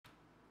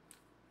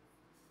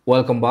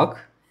Welcome back.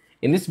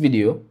 In this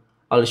video,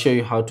 I'll show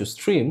you how to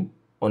stream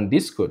on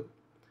Discord.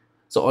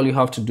 So all you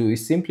have to do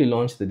is simply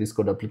launch the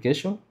Discord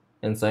application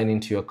and sign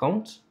into your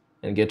account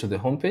and get to the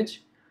homepage.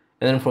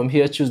 And then from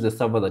here, choose the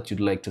server that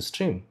you'd like to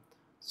stream.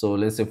 So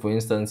let's say, for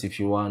instance, if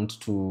you want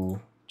to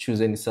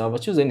choose any server,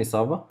 choose any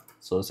server.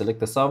 So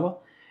select the server.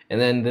 And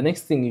then the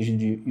next thing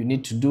you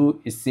need to do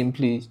is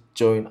simply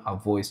join a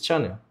voice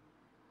channel.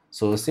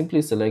 So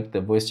simply select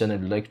the voice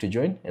channel you'd like to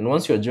join. And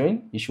once you're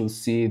joined, you should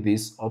see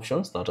these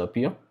options that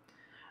appear.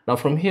 Now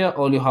from here,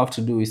 all you have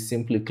to do is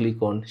simply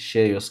click on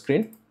share your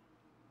screen.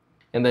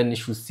 And then you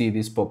should see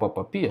this pop-up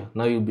appear.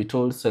 Now you'll be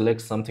told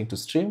select something to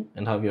stream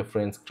and have your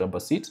friends grab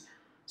a seat.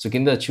 So you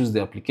can either choose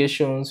the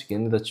applications, you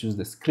can either choose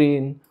the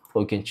screen,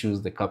 or you can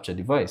choose the capture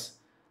device.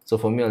 So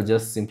for me, I'll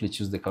just simply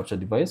choose the capture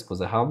device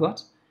because I have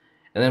that.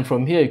 And then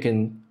from here, you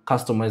can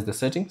customize the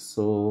settings.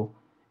 So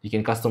you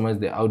can customize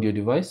the audio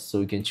device. So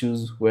you can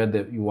choose where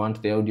you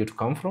want the audio to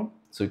come from.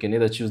 So you can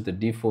either choose the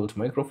default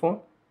microphone,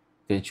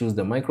 you can choose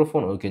the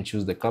microphone, or you can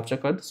choose the capture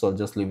card. So I'll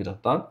just leave it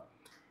at that.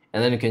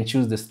 And then you can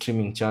choose the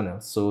streaming channel.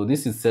 So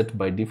this is set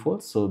by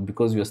default. So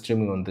because you are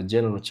streaming on the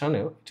general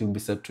channel, it will be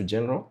set to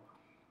general.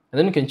 And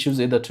then you can choose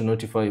either to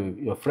notify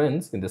your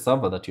friends in the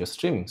server that you're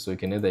streaming. So you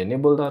can either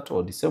enable that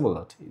or disable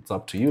that. It's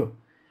up to you.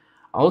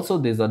 Also,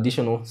 there's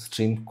additional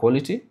stream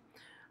quality.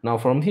 Now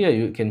from here,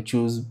 you can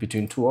choose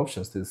between two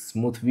options. There's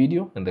smooth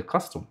video and the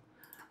custom.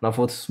 Now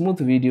for smooth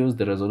videos,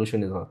 the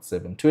resolution is at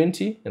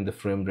 720 and the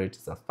frame rate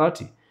is at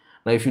 30.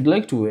 Now if you'd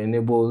like to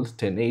enable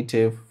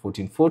 1080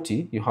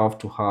 1440, you have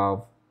to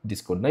have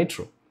Discord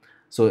Nitro.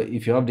 So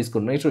if you have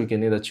Discord Nitro, you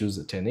can either choose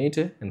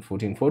 1080 and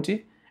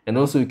 1440, and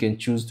also you can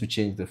choose to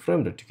change the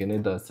frame rate. You can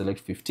either select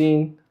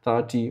 15,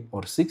 30,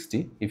 or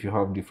 60 if you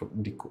have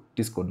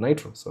Discord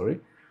Nitro, sorry.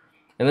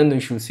 And then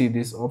you should see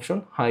this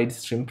option, hide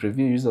stream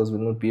preview. Users will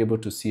not be able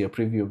to see a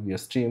preview of your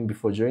stream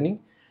before joining.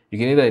 You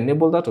can either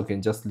enable that or you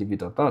can just leave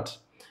it at that.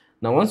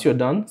 Now, once you're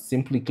done,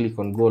 simply click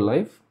on go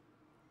live.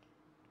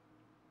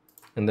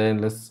 And then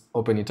let's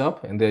open it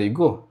up, and there you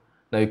go.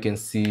 Now you can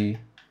see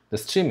the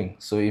streaming.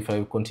 So if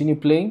I continue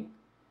playing,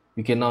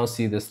 you can now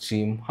see the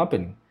stream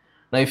happening.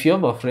 Now, if you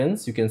have a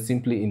friends, you can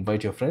simply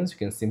invite your friends. You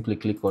can simply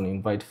click on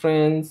invite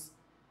friends,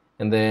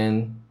 and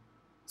then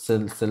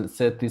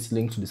set this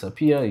link to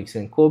disappear. You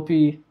can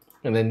copy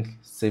and then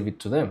save it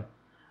to them.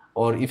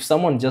 Or if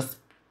someone just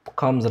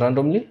comes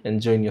randomly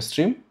and join your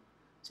stream,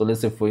 so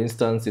let's say, for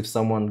instance, if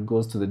someone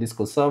goes to the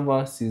Discord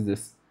server,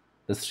 sees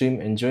the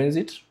stream and joins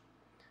it,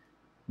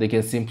 they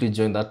can simply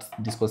join that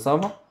Discord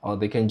server, or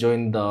they can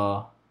join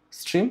the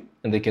stream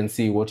and they can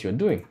see what you're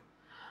doing.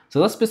 So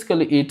that's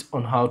basically it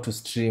on how to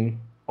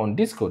stream on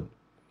Discord.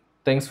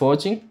 Thanks for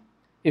watching.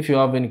 If you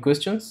have any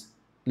questions,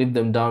 leave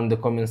them down in the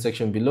comment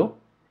section below.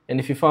 And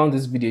if you found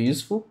this video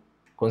useful,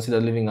 consider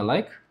leaving a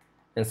like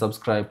and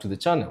subscribe to the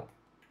channel.